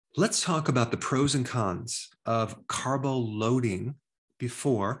Let's talk about the pros and cons of carbo-loading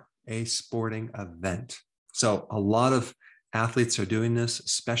before a sporting event. So, a lot of athletes are doing this,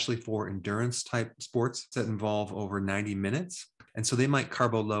 especially for endurance type sports that involve over 90 minutes. And so they might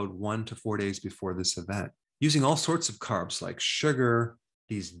carbo-load 1 to 4 days before this event, using all sorts of carbs like sugar,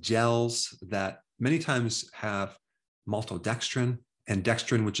 these gels that many times have maltodextrin and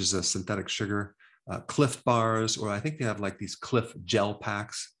dextrin, which is a synthetic sugar, Cliff bars, or I think they have like these Cliff gel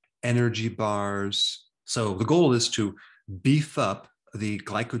packs, energy bars. So the goal is to beef up the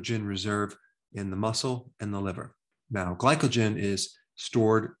glycogen reserve in the muscle and the liver. Now, glycogen is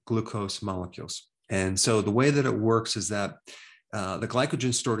stored glucose molecules. And so the way that it works is that the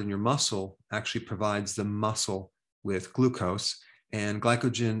glycogen stored in your muscle actually provides the muscle with glucose, and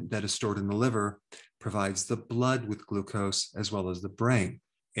glycogen that is stored in the liver provides the blood with glucose as well as the brain.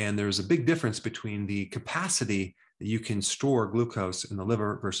 And there's a big difference between the capacity that you can store glucose in the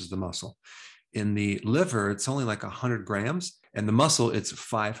liver versus the muscle. In the liver, it's only like 100 grams, and the muscle, it's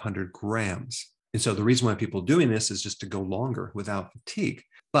 500 grams. And so the reason why people are doing this is just to go longer without fatigue.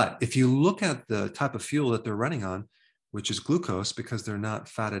 But if you look at the type of fuel that they're running on, which is glucose, because they're not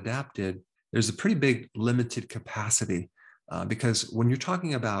fat adapted, there's a pretty big limited capacity. Because when you're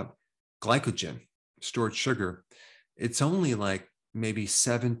talking about glycogen, stored sugar, it's only like maybe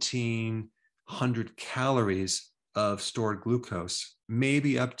 1,700 calories of stored glucose,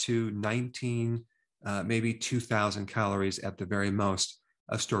 maybe up to 19, maybe 2,000 calories at the very most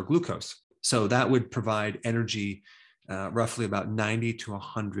of stored glucose. So that would provide energy roughly about 90 to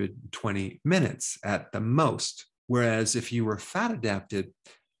 120 minutes at the most. Whereas if you were fat adapted,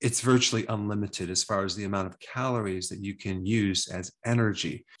 it's virtually unlimited as far as the amount of calories that you can use as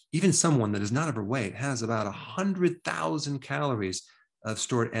energy. Even someone that is not overweight has about 100,000 calories of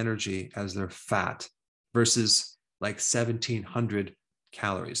stored energy as their fat versus like 1,700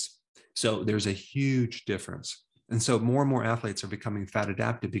 calories. So there's a huge difference. And so more and more athletes are becoming fat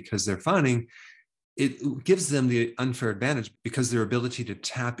adapted because they're finding it gives them the unfair advantage because their ability to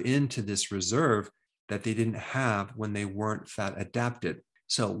tap into this reserve that they didn't have when they weren't fat adapted.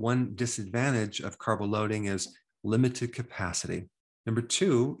 So one disadvantage of carbo loading is limited capacity. Number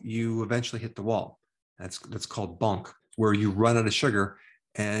two, you eventually hit the wall. That's called bonk, where you run out of sugar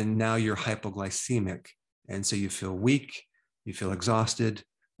and now you're hypoglycemic. And so you feel weak, you feel exhausted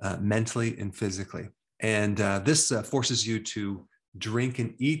mentally and physically. And this forces you to drink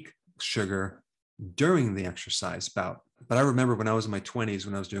and eat sugar during the exercise bout. But I remember when I was in my 20s,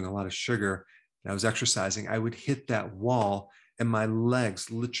 when I was doing a lot of sugar and I was exercising, I would hit that wall and my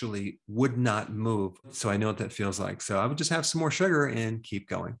legs literally would not move. So I know what that feels like. So I would just have some more sugar and keep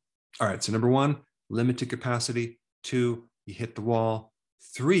going. All right. So number one, limited capacity. Two, you hit the wall.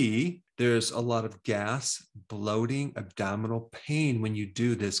 Three, there's a lot of gas, bloating, abdominal pain when you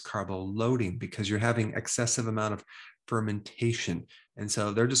do this carbo loading because you're having excessive amount of fermentation. And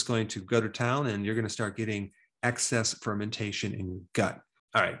so they're just going to go to town and you're going to start getting excess fermentation in your gut.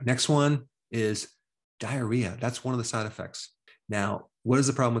 All right. Next one is diarrhea. That's one of the side effects. Now, what is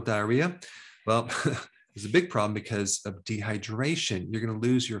the problem with diarrhea? Well, there's a big problem because of dehydration. You're going to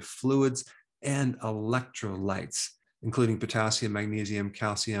lose your fluids and electrolytes, including potassium, magnesium,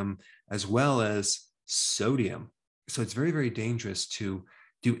 calcium, as well as sodium. So it's very, very dangerous to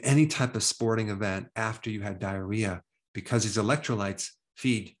do any type of sporting event after you had diarrhea because these electrolytes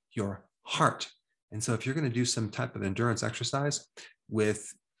feed your heart. And so if you're going to do some type of endurance exercise with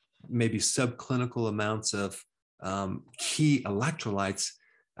maybe subclinical amounts of key electrolytes,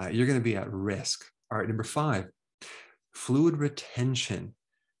 you're going to be at risk. All right, number five, fluid retention.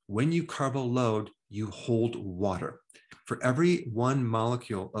 When you carbo load, you hold water. For every one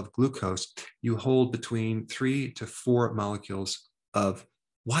molecule of glucose, you hold between 3 to 4 molecules of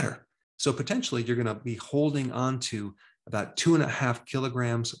water. So potentially you're going to be holding on to about 2.5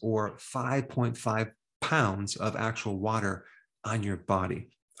 kilograms or 5.5 pounds of actual water on your body.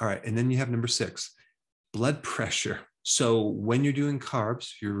 All right, and then you have number six, blood pressure. So when you're doing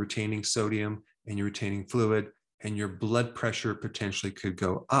carbs, you're retaining sodium and you're retaining fluid, and your blood pressure potentially could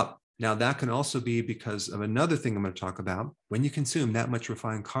go up. Now, that can also be because of another thing I'm going to talk about. When you consume that much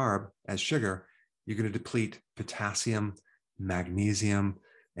refined carb as sugar, you're going to deplete potassium, magnesium,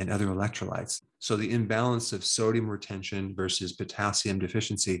 and other electrolytes. So the imbalance of sodium retention versus potassium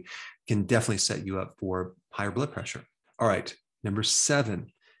deficiency can definitely set you up for higher blood pressure. All right, number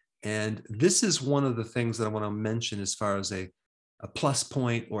seven. And this is one of the things that I want to mention as far as a plus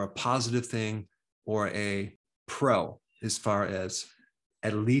point or a positive thing or a pro as far as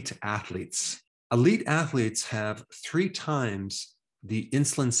elite athletes. Elite athletes have 3 times the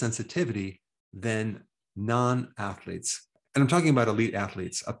insulin sensitivity than non-athletes. And I'm talking about elite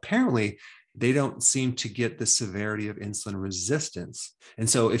athletes. Apparently, they don't seem to get the severity of insulin resistance. And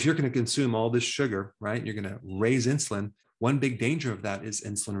so if you're going to consume all this sugar, right, you're going to raise insulin. One big danger of that is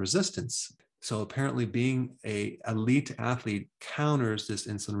insulin resistance. So apparently being an elite athlete counters this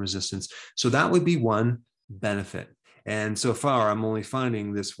insulin resistance. So that would be one benefit. And so far, I'm only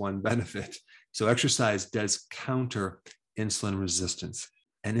finding this one benefit. So exercise does counter insulin resistance.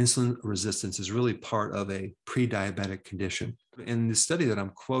 And insulin resistance is really part of a pre-diabetic condition. And the study that I'm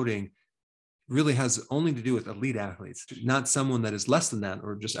quoting really has only to do with elite athletes, not someone that is less than that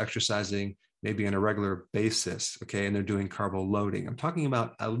or just exercising maybe on a regular basis, okay, and they're doing carbo-loading. I'm talking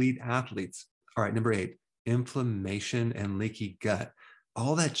about elite athletes. All right, number 8, inflammation and leaky gut.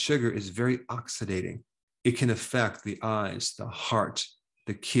 All that sugar is very oxidating. It can affect the eyes, the heart,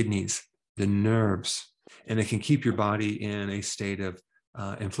 the kidneys, the nerves, and it can keep your body in a state of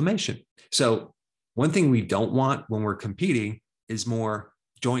inflammation. So one thing we don't want when we're competing is more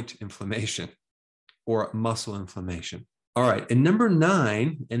joint inflammation or muscle inflammation. All right, and number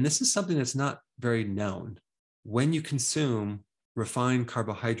 9, and this is something that's not very known, when you consume refined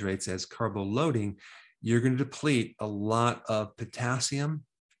carbohydrates as carbo-loading, you're going to deplete a lot of potassium,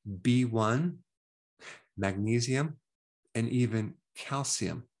 B1, magnesium, and even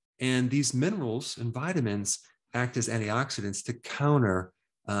calcium. And these minerals and vitamins act as antioxidants to counter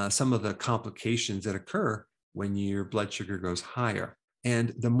some of the complications that occur when your blood sugar goes higher.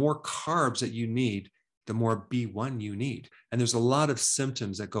 And the more carbs that you need, the more B1 you need. And there's a lot of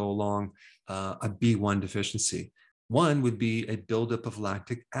symptoms that go along a B1 deficiency. One would be a buildup of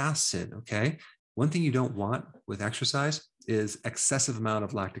lactic acid, okay? One thing you don't want with exercise is excessive amount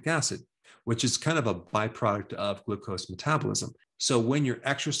of lactic acid, which is kind of a byproduct of glucose metabolism. So when you're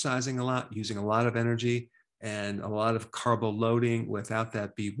exercising a lot, using a lot of energy and a lot of carbo-loading without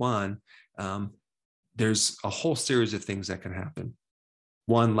that B1, there's a whole series of things that can happen.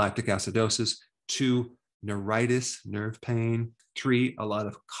 1, lactic acidosis. 2, neuritis, nerve pain. 3, a lot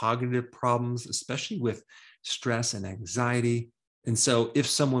of cognitive problems, especially with stress and anxiety. And so if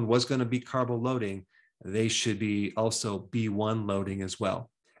someone was going to be carbo-loading, they should be also B1 loading as well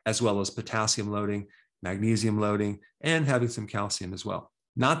as potassium loading, magnesium loading, and having some calcium as well.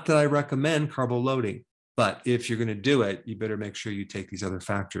 Not that I recommend carbo-loading, but if you're going to do it, you better make sure you take these other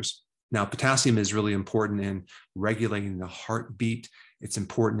factors. Now, potassium is really important in regulating the heartbeat. It's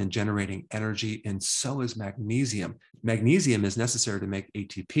important in generating energy, and so is magnesium. Magnesium is necessary to make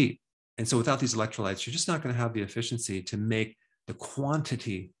ATP. And so without these electrolytes, you're just not going to have the efficiency to make the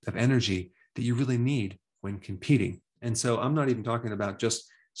quantity of energy that you really need when competing. And so I'm not even talking about just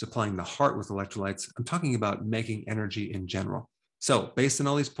supplying the heart with electrolytes. I'm talking about making energy in general. So based on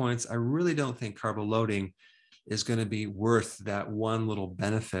all these points, I really don't think carbo-loading is going to be worth that one little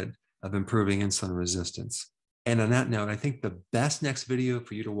benefit of improving insulin resistance. And on that note, I think the best next video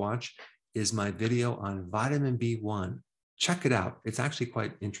for you to watch is my video on vitamin B1. Check it out. It's actually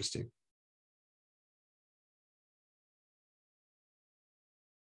quite interesting.